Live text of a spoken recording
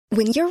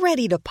When you're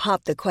ready to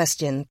pop the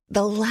question,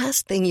 the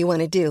last thing you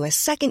want to do is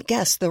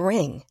second-guess the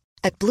ring.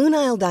 At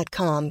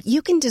BlueNile.com,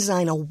 you can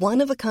design a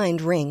one-of-a-kind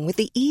ring with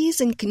the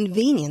ease and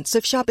convenience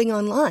of shopping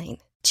online.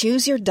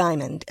 Choose your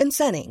diamond and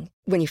setting.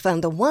 When you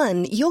find the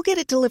one, you'll get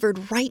it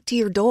delivered right to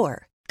your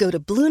door. Go to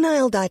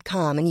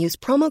BlueNile.com and use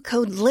promo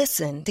code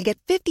LISTEN to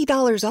get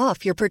 $50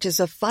 off your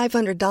purchase of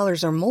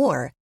 $500 or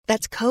more.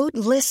 That's code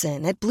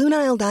LISTEN at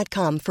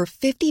BlueNile.com for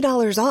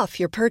 $50 off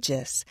your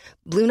purchase.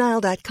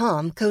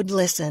 BlueNile.com, code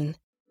LISTEN.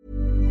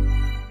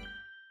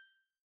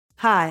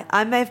 Hi,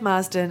 I'm Maeve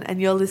Marsden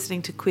and you're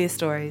listening to Queer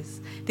Stories.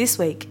 This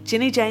week,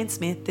 Jinny-Jane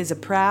Smith is a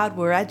proud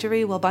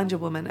Wiradjuri Walbunja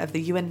woman of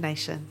the Yuin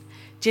Nation.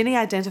 Jinny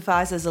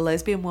identifies as a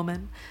lesbian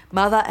woman,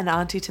 mother and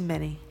auntie to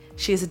many.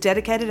 She is a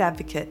dedicated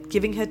advocate,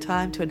 giving her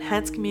time to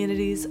enhance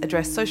communities,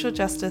 address social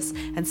justice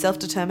and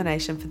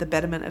self-determination for the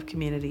betterment of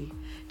community.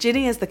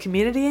 Jinny is the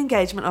Community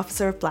Engagement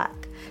Officer of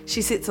Black.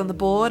 She sits on the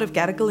board of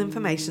Gadigal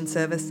Information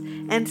Service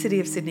and City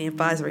of Sydney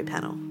Advisory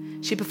Panel.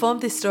 She performed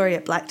this story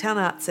at Blacktown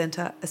Arts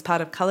Centre as part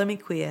of Colour Me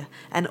Queer,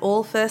 an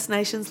all First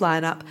Nations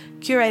lineup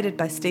curated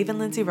by Stephen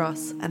Lindsay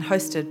Ross and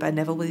hosted by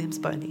Neville Williams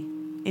Boney.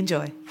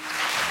 Enjoy.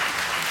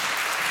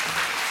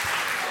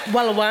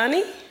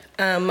 Wallawani.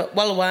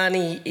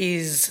 Wallawani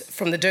is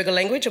from the Durga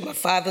language of my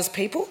father's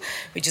people,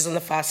 which is on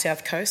the far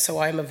south coast, so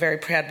I am a very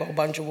proud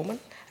Walbunja woman.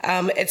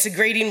 It's a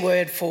greeting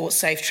word for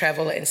safe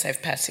travel and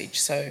safe passage,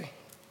 so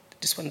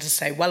just wanted to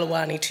say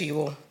Wallawani to you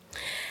all.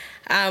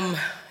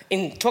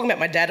 In talking about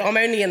my dad, I'm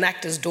only an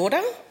actor's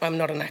daughter. I'm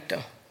not an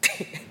actor.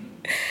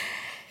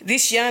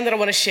 This yarn that I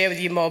want to share with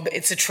you, mob,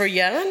 it's a true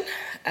yarn.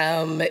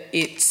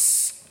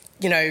 It's,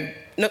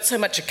 not so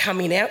much a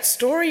coming out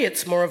story,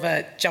 it's more of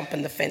a jump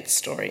in the fence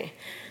story.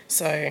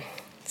 So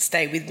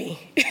stay with me.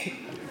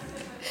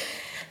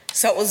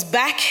 So it was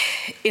back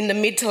in the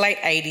mid to late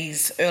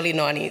 80s, early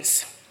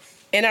 90s.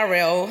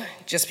 NRL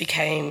just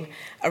became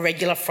a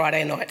regular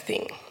Friday night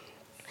thing.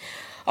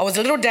 I was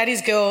a little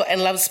daddy's girl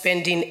and loved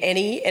spending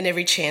any and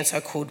every chance I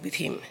could with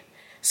him.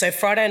 So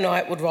Friday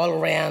night would roll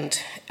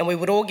around and we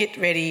would all get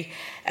ready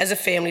as a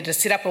family to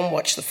sit up and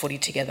watch the footy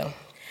together.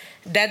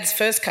 Dad's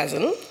first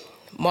cousin,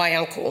 my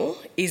uncle,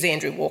 is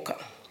Andrew Walker.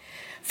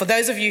 For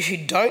those of you who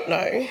don't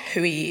know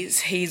who he is,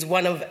 he's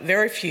one of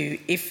very few,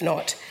 if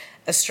not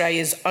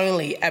Australia's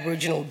only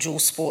Aboriginal dual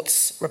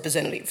sports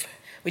representative,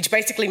 which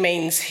basically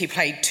means he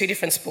played two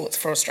different sports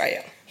for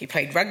Australia. He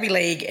played rugby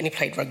league and he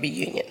played rugby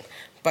union,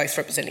 both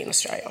representing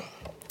Australia.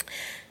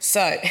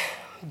 So,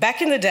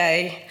 back in the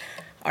day,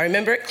 I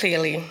remember it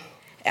clearly,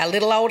 our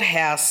little old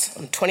house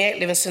on 28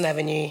 Livingston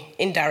Avenue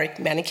in Durrick,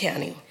 Mountain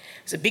County.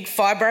 It was a big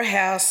fibro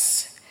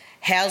house,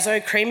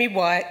 houso creamy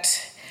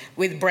white,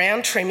 with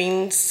brown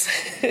trimmings.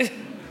 It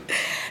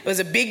was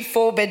a big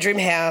 4-bedroom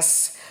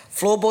house,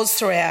 floorboards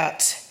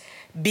throughout,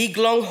 big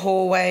long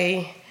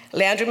hallway,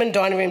 lounge room and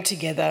dining room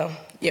together.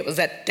 Yeah, it was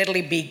that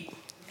deadly big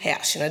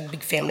house,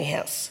 big family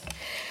house.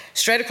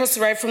 Straight across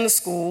the road from the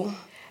school,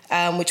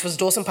 which was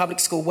Dawson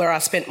Public School, where I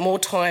spent more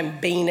time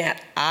being out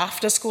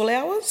after school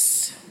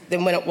hours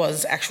than when it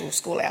was actual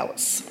school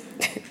hours.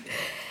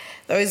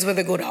 Those were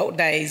the good old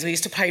days. We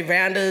used to play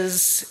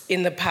rounders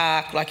in the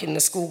park, like in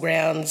the school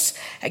grounds,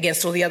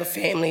 against all the other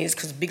families,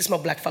 because big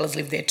small blackfellas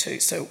lived there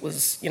too, so it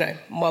was,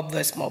 mob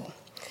versus mob.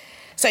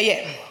 So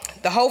yeah,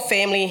 the whole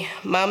family,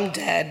 mum,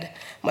 dad,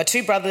 my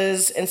 2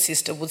 brothers and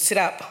sister would sit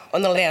up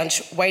on the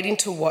lounge waiting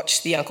to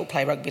watch the uncle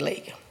play rugby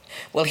league.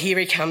 Well, here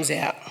he comes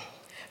out,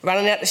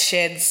 running out the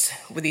sheds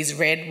with his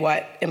red,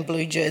 white and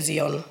blue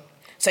jersey on.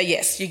 So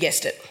yes, you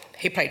guessed it,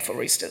 he played for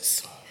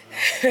Roosters.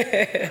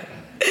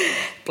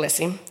 Bless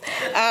him.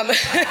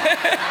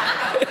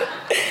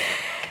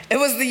 It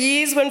was the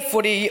years when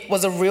footy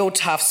was a real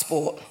tough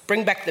sport.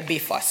 Bring back the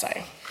biff, I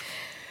say.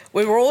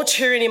 We were all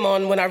cheering him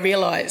on when I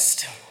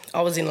realised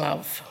I was in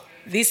love.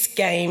 This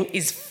game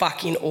is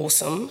fucking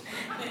awesome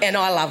and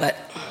I love it.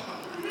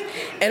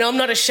 And I'm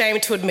not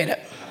ashamed to admit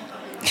it.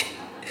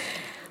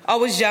 I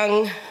was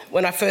young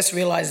when I first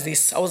realised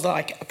this. I was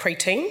like a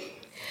preteen.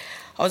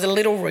 I was a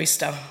little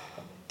rooster.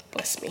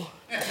 Bless me.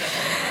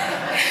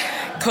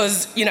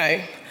 Because,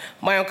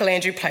 my Uncle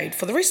Andrew played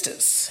for the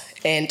Roosters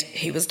and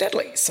he was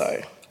deadly,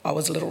 so I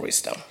was a little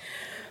rooster.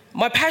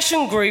 My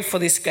passion grew for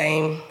this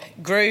game,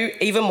 grew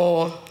even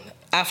more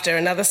after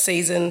another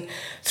season,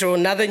 through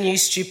another new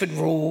stupid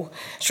rule,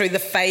 through the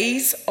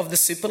phase of the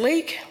Super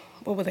League.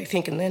 What were they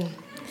thinking then?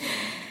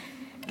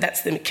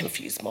 That's the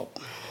confused mob.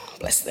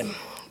 Bless them.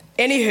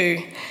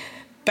 Anywho,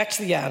 back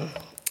to the yarn.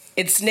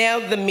 It's now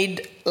the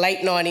mid-late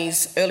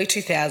 90s, early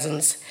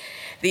 2000s,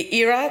 the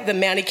era, the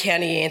Mountain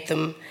County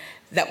anthem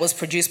that was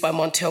produced by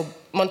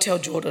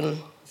Montel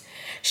Jordan.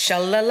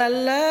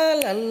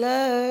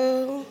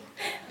 Sha-la-la-la-la-la,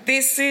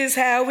 this is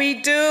how we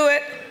do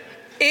it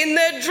in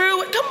the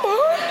Druid. Come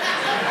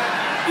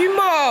on, you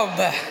mob.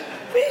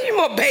 Where you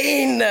mob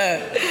been?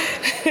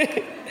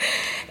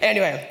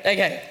 Anyway,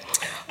 okay.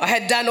 I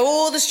had done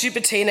all the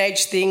stupid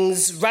teenage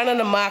things,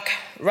 running amok,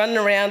 running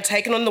around,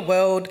 taking on the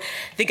world,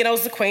 thinking I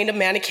was the queen of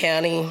Mountain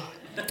County.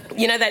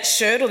 You know that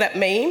shirt or that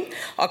meme,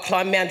 I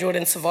climbed Mount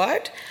Jordan and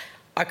survived?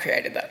 I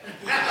created that.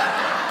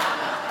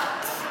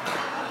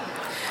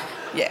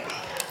 Yeah.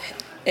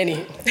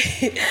 Anyway,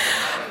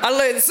 I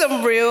learned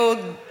some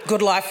real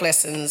good life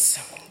lessons.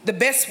 The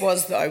best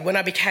was, though, when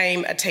I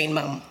became a teen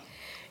mum.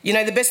 You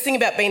know, the best thing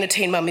about being a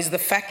teen mum is the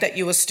fact that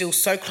you are still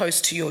so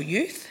close to your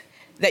youth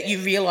that you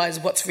realise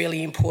what's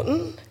really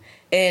important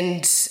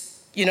and,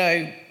 you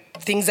know,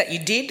 things that you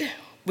did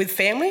with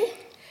family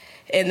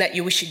and that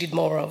you wish you did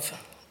more of.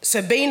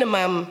 So being a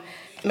mum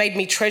made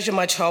me treasure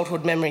my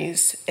childhood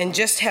memories and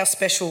just how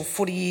special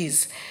footy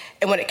is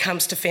and when it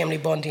comes to family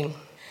bonding.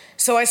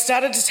 So I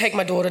started to take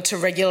my daughter to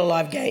regular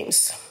live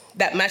games.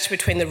 That match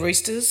between the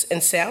Roosters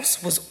and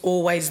Souths was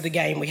always the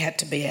game we had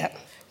to be at.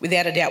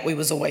 Without a doubt, we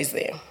was always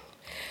there.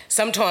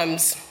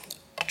 Sometimes,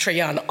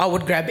 Trian, I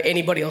would grab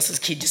anybody else's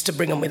kid just to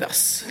bring them with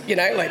us. You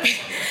know, like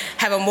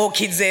having more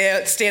kids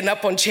there, standing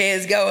up on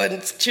chairs,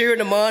 going, cheering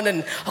them on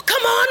and, oh,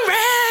 come on,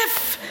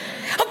 ref!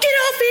 Oh, get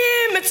off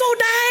him, it's all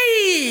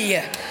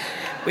day!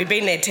 We'd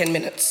been there 10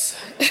 minutes.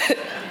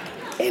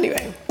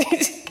 Anyway.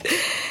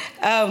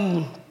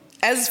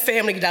 As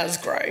family does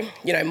grow,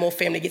 you know, more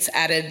family gets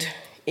added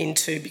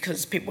into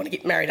because people want to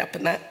get married up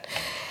and that.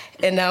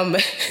 And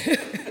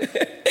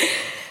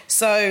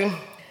so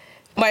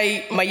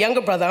my younger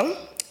brother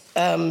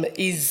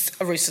is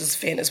a Roosters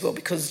fan as well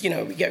because, you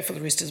know, we go for the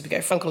Roosters, we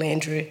go for Uncle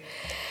Andrew.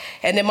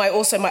 And then my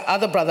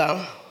other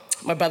brother,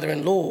 my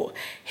brother-in-law,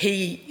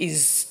 he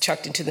is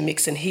chucked into the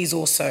mix and he's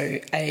also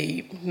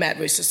a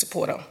mad Roosters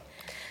supporter.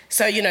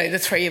 So, you know, the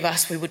three of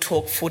us, we would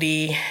talk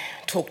footy,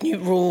 talk new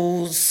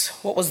rules.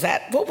 What was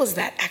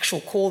that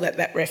actual call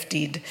that ref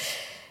did?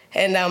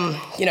 And,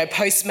 you know,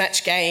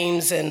 post-match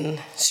games and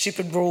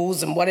stupid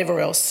rules and whatever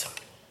else.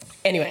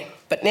 Anyway,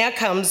 but now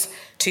comes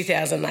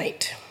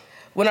 2008,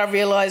 when I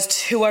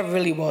realised who I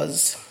really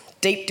was,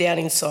 deep down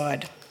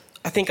inside.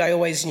 I think I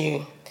always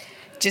knew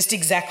just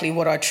exactly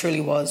what I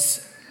truly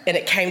was, and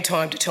it came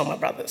time to tell my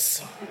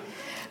brothers.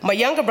 My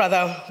younger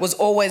brother was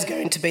always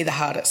going to be the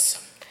hardest.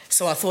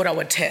 So I thought I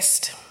would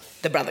test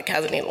the brother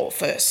cousin-in-law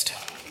first.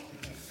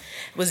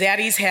 It was out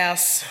his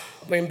house,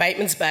 we're in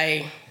Bateman's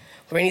Bay,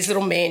 we're in his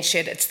little man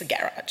shed, it's the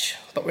garage,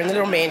 but we're in the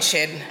little man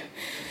shed,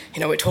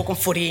 you know, we're talking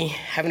footy,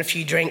 having a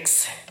few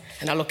drinks,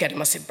 and I look at him,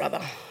 I said, brother,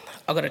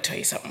 I've got to tell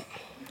you something.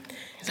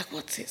 He's like,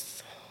 what's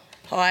this?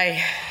 I've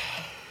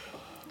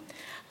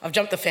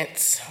jumped the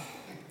fence.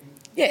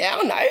 Yeah,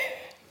 I know.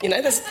 You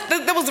know,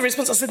 that was the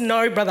response. I said,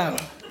 no, brother,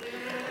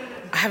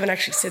 I haven't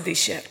actually said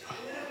this yet.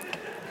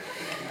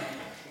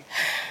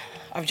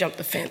 I've jumped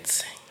the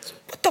fence.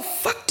 What the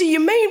fuck do you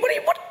mean? What are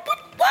you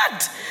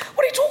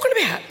talking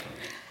about?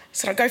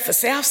 So I go for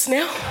Souths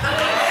now.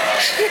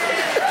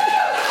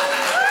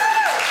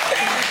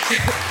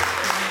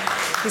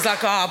 He's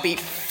like, oh, I'll be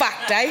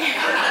fucked, eh?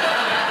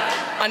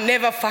 I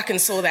never fucking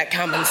saw that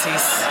coming,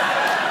 sis.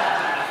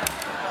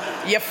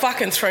 You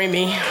fucking threw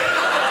me.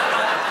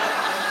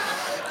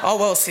 Oh,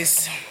 well,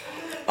 sis,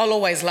 I'll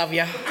always love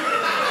you.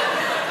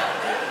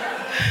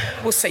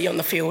 We'll see you on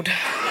the field.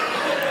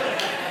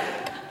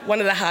 One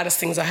of the hardest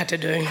things I had to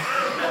do.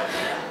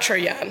 True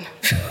yarn.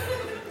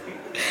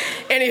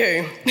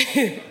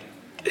 Anywho,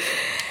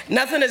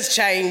 nothing has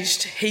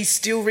changed. He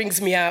still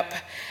rings me up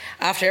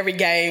after every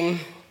game,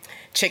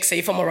 checks see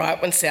if I'm all right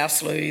when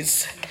Souths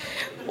lose,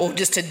 or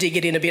just to dig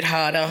it in a bit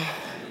harder.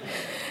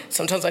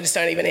 Sometimes I just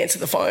don't even answer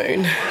the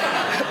phone.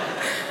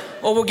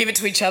 Or we'll give it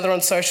to each other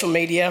on social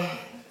media,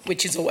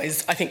 which is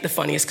always, I think, the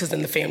funniest because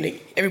then the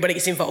family, everybody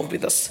gets involved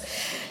with us.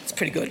 It's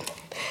pretty good.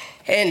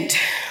 And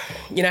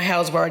you know how I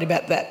was worried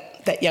about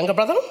that younger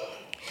brother?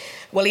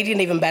 Well, he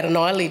didn't even bat an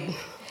eyelid.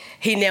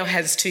 He now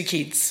has 2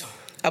 kids,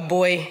 a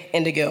boy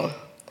and a girl.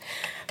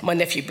 My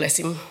nephew, bless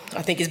him,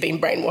 I think he's been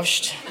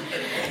brainwashed.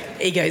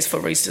 He goes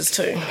for Roosters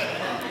too.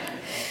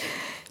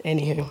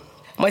 Anywho,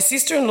 my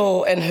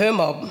sister-in-law and her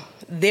mob,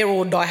 they're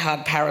all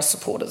diehard Paris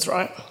supporters,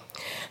 right?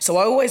 So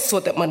I always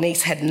thought that my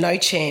niece had no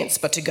chance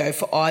but to go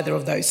for either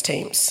of those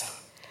teams.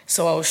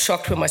 So I was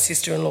shocked when my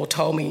sister-in-law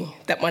told me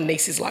that my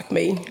niece is like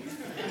me.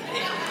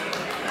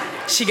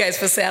 She goes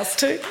for South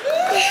too.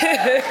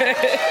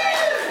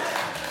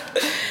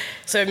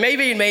 So me,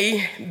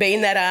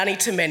 being that auntie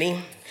to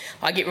many,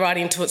 I get right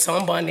into it. So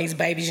I'm buying these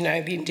babies, you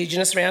know, the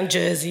Indigenous round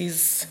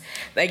jerseys.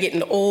 They're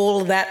getting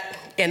all that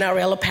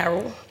NRL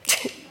apparel.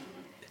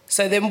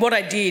 So then what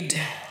I did,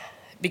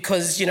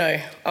 because, you know,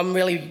 I'm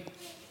really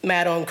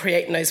mad on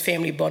creating those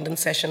family bonding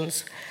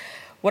sessions,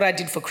 what I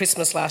did for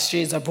Christmas last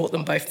year is I brought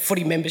them both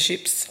footy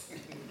memberships.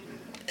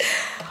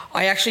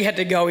 I actually had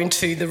to go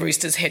into the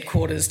Roosters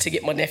headquarters to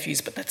get my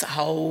nephews, but that's a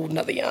whole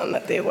nother yarn,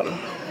 that there one.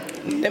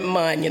 Never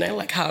mind, you know,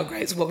 like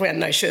Hargraves walking around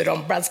no shirt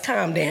on, bruz,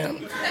 calm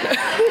down.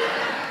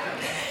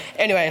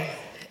 Anyway,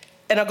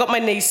 and I got my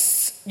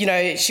niece, you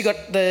know, she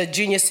got the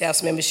Junior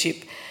South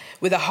membership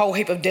with a whole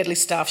heap of deadly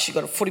stuff. She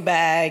got a footy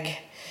bag,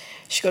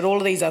 she got all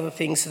of these other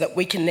things so that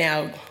we can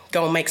now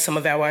go and make some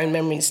of our own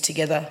memories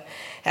together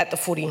at the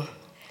footy.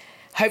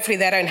 Hopefully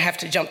they don't have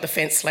to jump the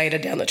fence later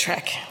down the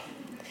track.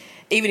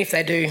 Even if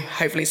they do,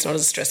 hopefully it's not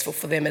as stressful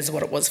for them as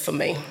what it was for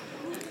me.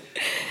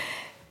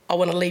 I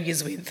want to leave you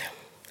with,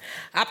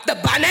 up the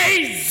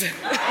bunnies!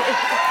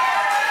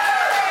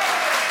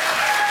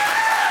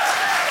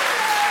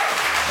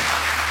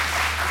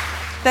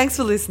 Thanks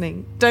for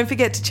listening. Don't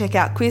forget to check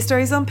out Queer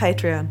Stories on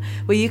Patreon,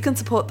 where you can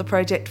support the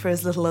project for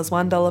as little as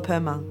 $1 per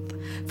month.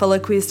 Follow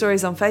Queer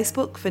Stories on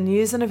Facebook for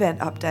news and event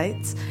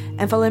updates,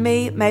 and follow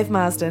me, Maeve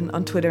Marsden,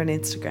 on Twitter and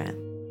Instagram.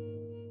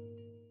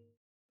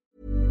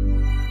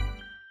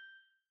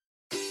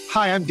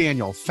 Hi, I'm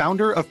Daniel,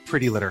 founder of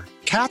Pretty Litter.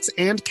 Cats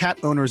and cat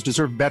owners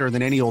deserve better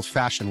than any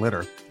old-fashioned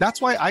litter. That's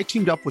why I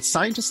teamed up with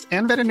scientists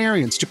and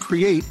veterinarians to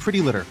create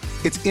Pretty Litter.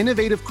 Its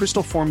innovative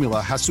crystal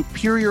formula has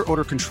superior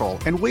odor control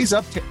and weighs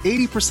up to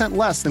 80%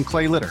 less than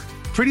clay litter.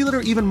 Pretty Litter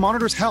even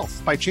monitors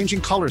health by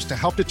changing colors to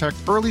help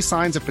detect early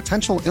signs of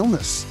potential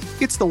illness.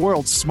 It's the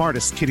world's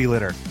smartest kitty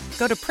litter.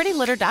 Go to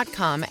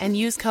prettylitter.com and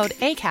use code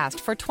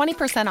ACAST for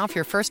 20% off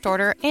your first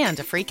order and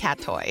a free cat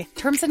toy.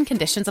 Terms and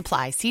conditions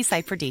apply. See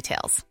site for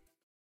details.